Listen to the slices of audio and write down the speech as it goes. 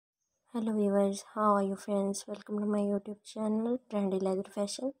Hello viewers, how are you friends? Welcome to my YouTube channel Trendy Leather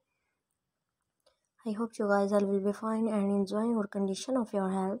Fashion. I hope you guys all will be fine and enjoying your condition of your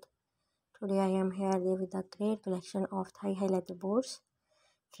health. Today I am here with a great collection of thigh-high leather boards.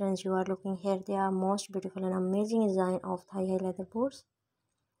 Friends, you are looking here, they are most beautiful and amazing design of thigh-high leather boards.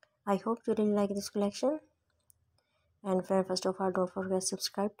 I hope you really like this collection. And friend, first of all, don't forget to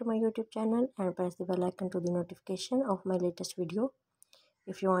subscribe to my YouTube channel and press the bell icon to the notification of my latest video.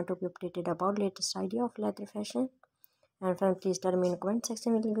 If you want to be updated about latest idea of leather fashion. And friends, please tell me in the comment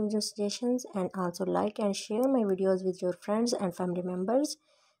section with your suggestions, and also like and share my videos with your friends and family members.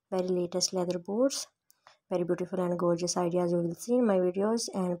 Very latest leather boards, very beautiful and gorgeous ideas you will see in my videos.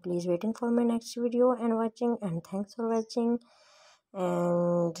 And please waiting for my next video and watching, and thanks for watching.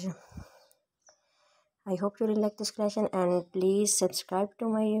 And I hope you really like this collection, and please subscribe to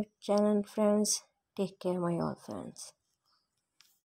my channel friends. Take care my all friends.